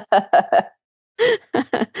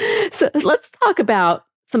 So let's talk about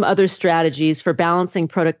some other strategies for balancing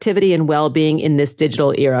productivity and well-being in this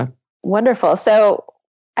digital era. Wonderful. So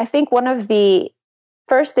I think one of the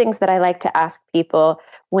first things that I like to ask people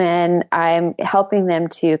when I'm helping them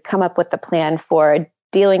to come up with a plan for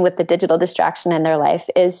dealing with the digital distraction in their life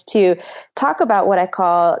is to talk about what I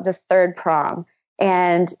call the third prong.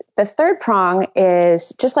 And the third prong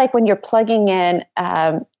is just like when you're plugging in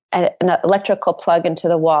an electrical plug into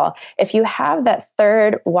the wall. If you have that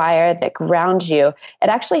third wire that grounds you, it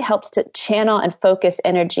actually helps to channel and focus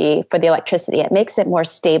energy for the electricity. It makes it more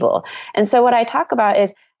stable. And so what I talk about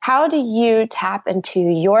is how do you tap into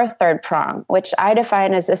your third prong, which I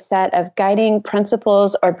define as a set of guiding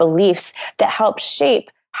principles or beliefs that help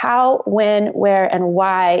shape how, when, where, and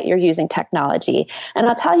why you're using technology. And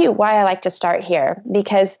I'll tell you why I like to start here,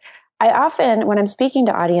 because I often, when I'm speaking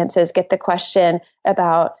to audiences, get the question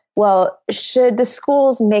about, well, should the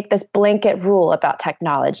schools make this blanket rule about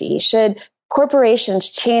technology? Should corporations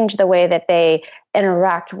change the way that they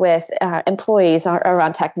interact with employees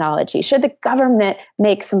around technology? Should the government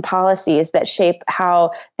make some policies that shape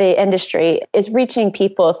how the industry is reaching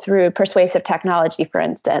people through persuasive technology, for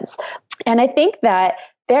instance? And I think that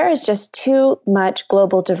there is just too much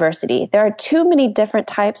global diversity. There are too many different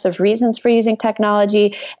types of reasons for using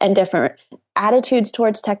technology and different attitudes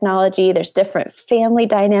towards technology. There's different family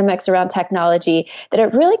dynamics around technology that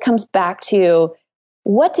it really comes back to,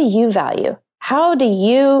 what do you value? How do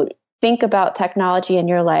you think about technology in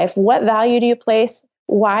your life? What value do you place?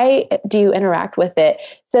 Why do you interact with it?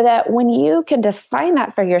 So that when you can define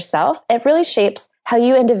that for yourself, it really shapes how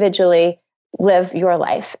you individually live your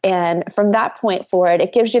life. And from that point forward,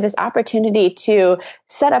 it gives you this opportunity to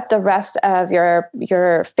set up the rest of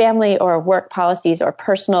your family or work policies or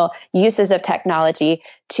personal uses of technology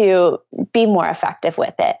to be more effective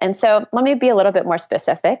with it. And so let me be a little bit more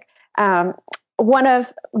specific. One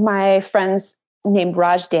of my friends named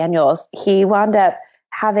Raj Daniels, he wound up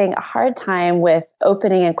having a hard time with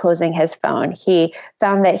opening and closing his phone. He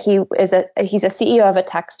found that he's a CEO of a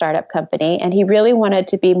tech startup company, and he really wanted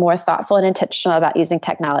to be more thoughtful and intentional about using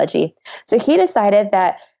technology. So he decided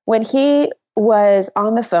that when he was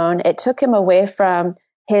on the phone, it took him away from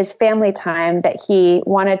his family time, that he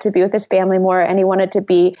wanted to be with his family more, and he wanted to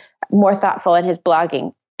be more thoughtful in his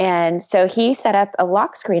blogging. And so he set up a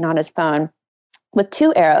lock screen on his phone with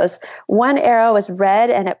 2 arrows. One arrow is red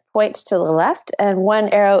and it points to the left, and one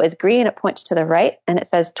arrow is green, it points to the right, and it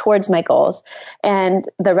says towards my goals. And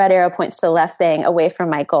the red arrow points to the left, saying away from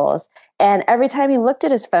my goals. And every time he looked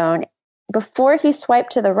at his phone, before he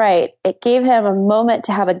swiped to the right, it gave him a moment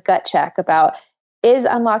to have a gut check about, is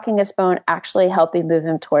unlocking his phone actually helping move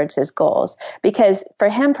him towards his goals? Because for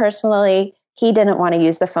him personally, he didn't want to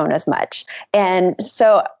use the phone as much. And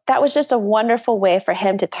so that was just a wonderful way for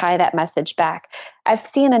him to tie that message back. I've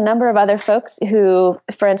seen a number of other folks who,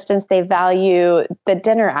 for instance, they value the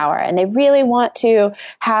dinner hour and they really want to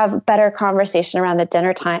have better conversation around the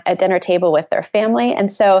dinner table with their family.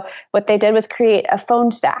 And so what they did was create a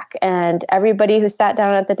phone stack, and everybody who sat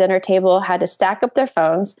down at the dinner table had to stack up their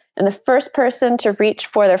phones. And the first person to reach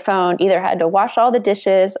for their phone either had to wash all the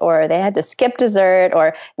dishes, or they had to skip dessert,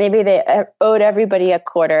 or maybe they owed everybody a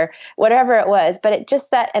quarter, whatever it was. But it just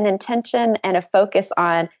set an intention and a focus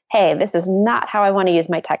on, hey, this is not how I want to use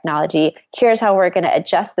my technology. Here's how we're going to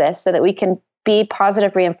adjust this so that we can be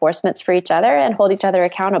positive reinforcements for each other and hold each other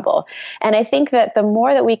accountable. And I think that the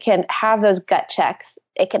more that we can have those gut checks,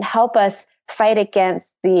 it can help us fight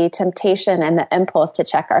against the temptation and the impulse to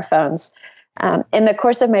check our phones. In the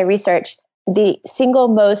course of my research, the single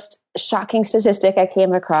most shocking statistic I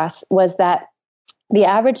came across was that the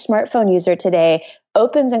average smartphone user today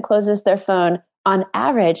opens and closes their phone on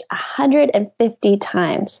average 150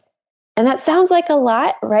 times. And that sounds like a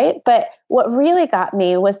lot, right? But what really got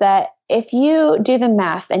me was that if you do the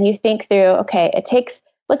math and you think through, okay, it takes,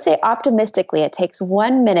 let's say optimistically, it takes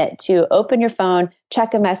 1 minute to open your phone,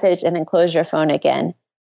 check a message, and then close your phone again.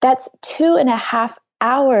 That's 2.5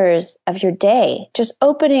 hours of your day, just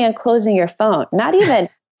opening and closing your phone, not even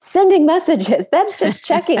sending messages. That's just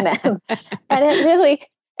checking them. And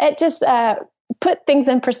it just put things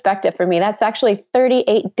in perspective for me. That's actually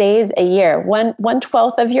 38 days a year,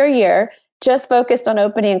 1/12 of your year, just focused on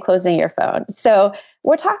opening and closing your phone. So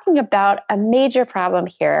we're talking about a major problem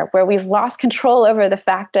here where we've lost control over the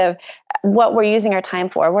fact of what we're using our time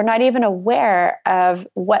for. We're not even aware of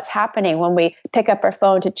what's happening when we pick up our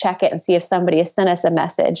phone to check it and see if somebody has sent us a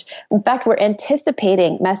message. In fact, we're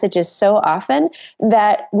anticipating messages so often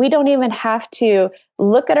that we don't even have to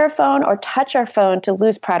look at our phone or touch our phone to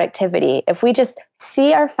lose productivity. If we just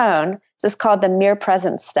see our phone, this is called the mere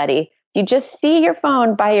presence study. You just see your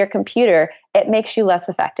phone by your computer, it makes you less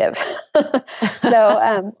effective. So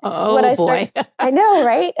I know,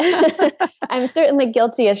 right? I'm certainly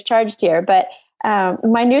guilty as charged here, but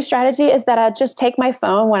my new strategy is that I just take my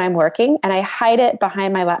phone when I'm working and I hide it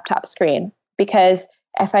behind my laptop screen, because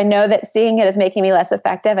if I know that seeing it is making me less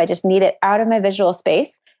effective, I just need it out of my visual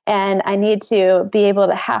space, and I need to be able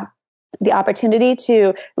to have the opportunity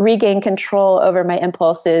to regain control over my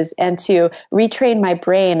impulses and to retrain my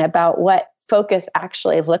brain about what focus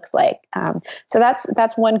actually looks like. So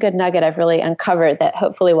that's one good nugget I've really uncovered that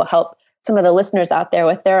hopefully will help some of the listeners out there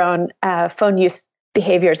with their own phone use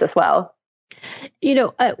behaviors as well.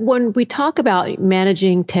 When we talk about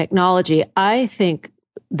managing technology, I think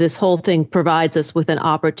this whole thing provides us with an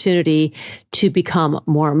opportunity to become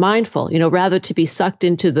more mindful, rather to be sucked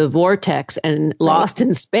into the vortex and lost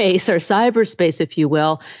in space or cyberspace, if you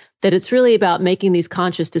will, that it's really about making these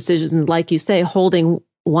conscious decisions and, like you say, holding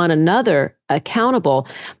one another accountable.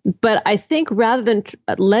 But I think rather than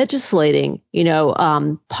legislating,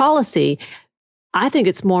 policy, I think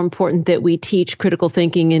it's more important that we teach critical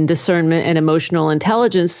thinking and discernment and emotional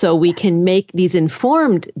intelligence so we can make these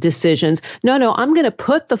informed decisions. No, I'm going to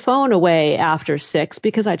put the phone away after 6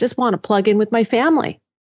 because I just want to plug in with my family.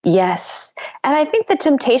 Yes. And I think the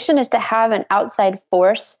temptation is to have an outside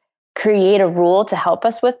force create a rule to help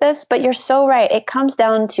us with this. But you're so right. It comes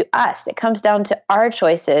down to us. It comes down to our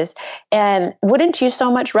choices. And wouldn't you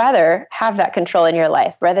so much rather have that control in your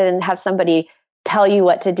life rather than have somebody tell you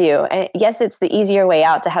what to do? And yes, it's the easier way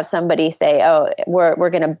out to have somebody say, "Oh, we're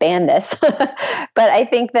going to ban this." But I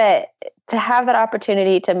think that to have that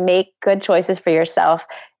opportunity to make good choices for yourself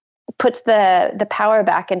puts the power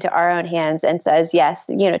back into our own hands and says, yes,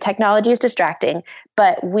 technology is distracting,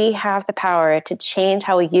 but we have the power to change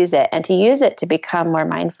how we use it and to use it to become more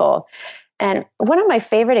mindful. And one of my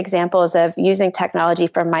favorite examples of using technology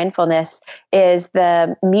for mindfulness is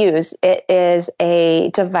the Muse. It is a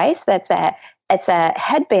device it's a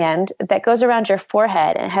headband that goes around your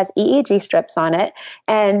forehead and it has EEG strips on it.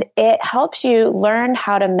 And it helps you learn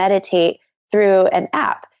how to meditate through an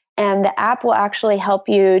app. And the app will actually help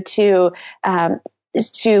you to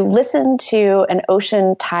listen to an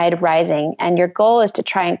ocean tide rising. And your goal is to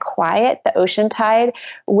try and quiet the ocean tide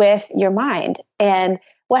with your mind. And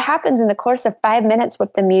what happens in the course of 5 minutes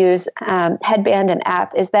with the Muse headband and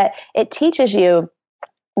app is that it teaches you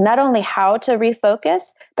not only how to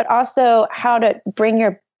refocus, but also how to bring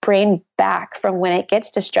your brain back from when it gets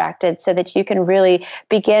distracted so that you can really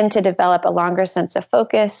begin to develop a longer sense of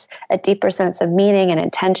focus, a deeper sense of meaning and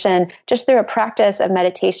intention, just through a practice of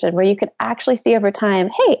meditation where you can actually see over time,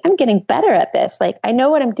 hey, I'm getting better at this. Like, I know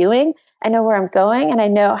what I'm doing, I know where I'm going, and I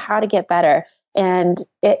know how to get better. And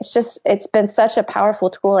it's been such a powerful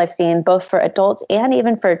tool I've seen both for adults and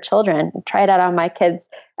even for children. I try it out on my kids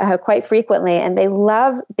quite frequently, and they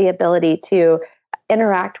love the ability to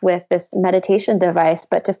interact with this meditation device,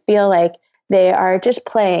 but to feel like they are just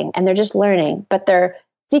playing and they're just learning, but they're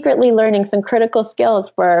secretly learning some critical skills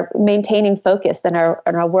for maintaining focus in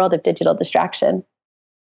our world of digital distraction.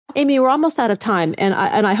 Amy, we're almost out of time, and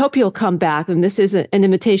I hope you'll come back, and this is an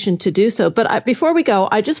invitation to do so. But before we go,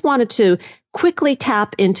 I just wanted to quickly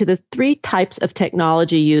tap into the 3 types of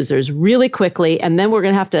technology users really quickly, and then we're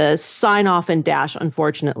going to have to sign off and dash,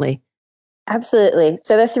 unfortunately. Absolutely.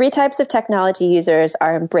 So the 3 types of technology users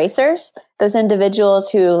are embracers, those individuals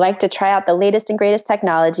who like to try out the latest and greatest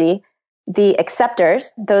technology. The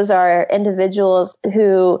acceptors, those are individuals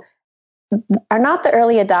who are not the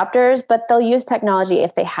early adopters, but they'll use technology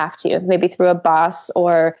if they have to, maybe through a boss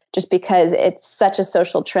or just because it's such a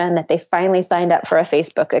social trend that they finally signed up for a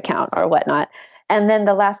Facebook account or whatnot. And then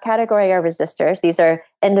the last category are resistors. These are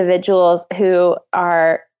individuals who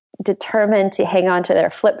are determined to hang on to their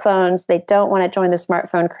flip phones. They don't want to join the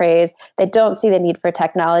smartphone craze. They don't see the need for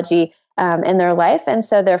technology. in their life. And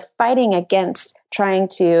so they're fighting against trying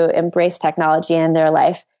to embrace technology in their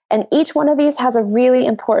life. And each one of these has a really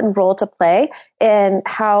important role to play in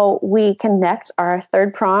how we connect our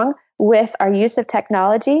third prong with our use of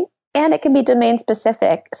technology. And it can be domain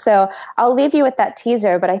specific. So I'll leave you with that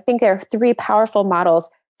teaser, but I think there are 3 powerful models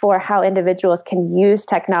for how individuals can use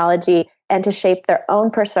technology and to shape their own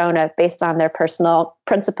persona based on their personal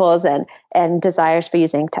principles and desires for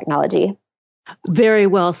using technology. Very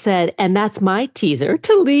well said. And that's my teaser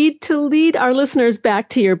to lead our listeners back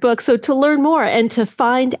to your book. So to learn more and to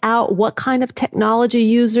find out what kind of technology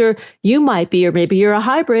user you might be, or maybe you're a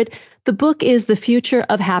hybrid, the book is The Future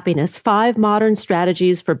of Happiness, 5 Modern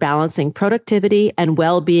Strategies for Balancing Productivity and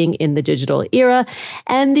Well-Being in the Digital Era.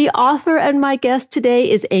 And the author and my guest today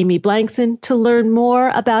is Amy Blankson. To learn more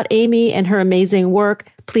about Amy and her amazing work,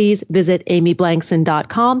 please visit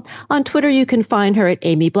amyblankson.com. On Twitter, you can find her at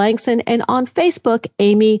Amy Blankson, and on Facebook,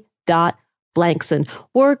 amy.blankson.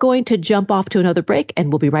 We're going to jump off to another break,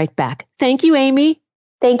 and we'll be right back. Thank you, Amy.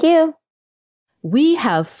 Thank you. We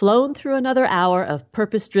have flown through another hour of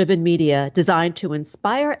purpose-driven media designed to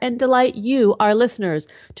inspire and delight you, our listeners,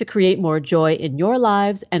 to create more joy in your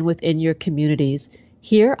lives and within your communities.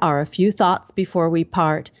 Here are a few thoughts before we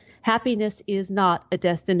part. Happiness is not a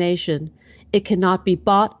destination. It cannot be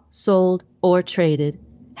bought, sold, or traded.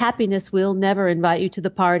 Happiness will never invite you to the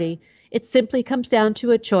party. It simply comes down to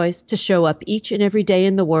a choice to show up each and every day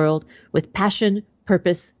in the world with passion,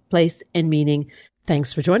 purpose, place, and meaning.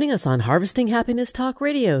 Thanks for joining us on Harvesting Happiness Talk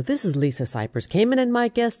Radio. This is Lisa Cypers-Kamen and my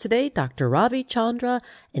guest today, Dr. Ravi Chandra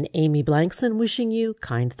and Amy Blankson, wishing you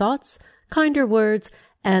kind thoughts, kinder words,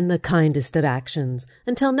 and the kindest of actions.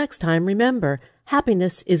 Until next time, remember,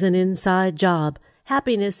 happiness is an inside job.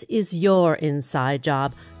 Happiness is your inside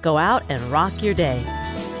job. Go out and rock your day.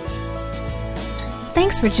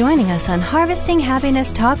 Thanks for joining us on Harvesting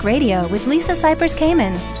Happiness Talk Radio with Lisa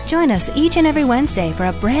Cypers-Kamen. Join us each and every Wednesday for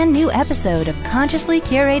a brand new episode of consciously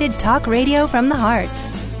curated talk radio from the heart.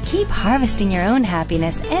 Keep harvesting your own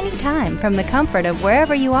happiness anytime from the comfort of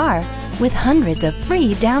wherever you are, with hundreds of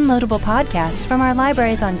free downloadable podcasts from our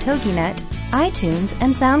libraries on TogiNet, iTunes,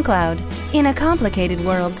 and SoundCloud. In a complicated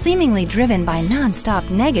world seemingly driven by non-stop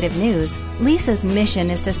negative news, Lisa's mission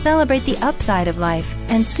is to celebrate the upside of life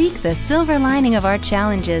and seek the silver lining of our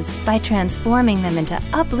challenges by transforming them into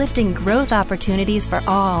uplifting growth opportunities for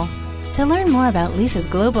all. To learn more about Lisa's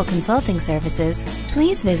global consulting services,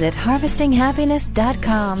 please visit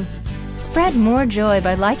harvestinghappiness.com. Spread more joy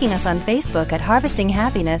by liking us on Facebook at Harvesting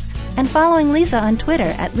Happiness and following Lisa on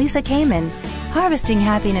Twitter at Lisa Kamen. Harvesting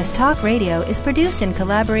Happiness Talk Radio is produced in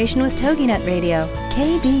collaboration with TogiNet Radio,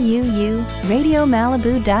 KBUU,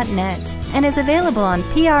 RadioMalibu.net, and is available on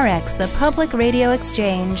PRX, the Public Radio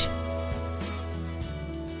Exchange.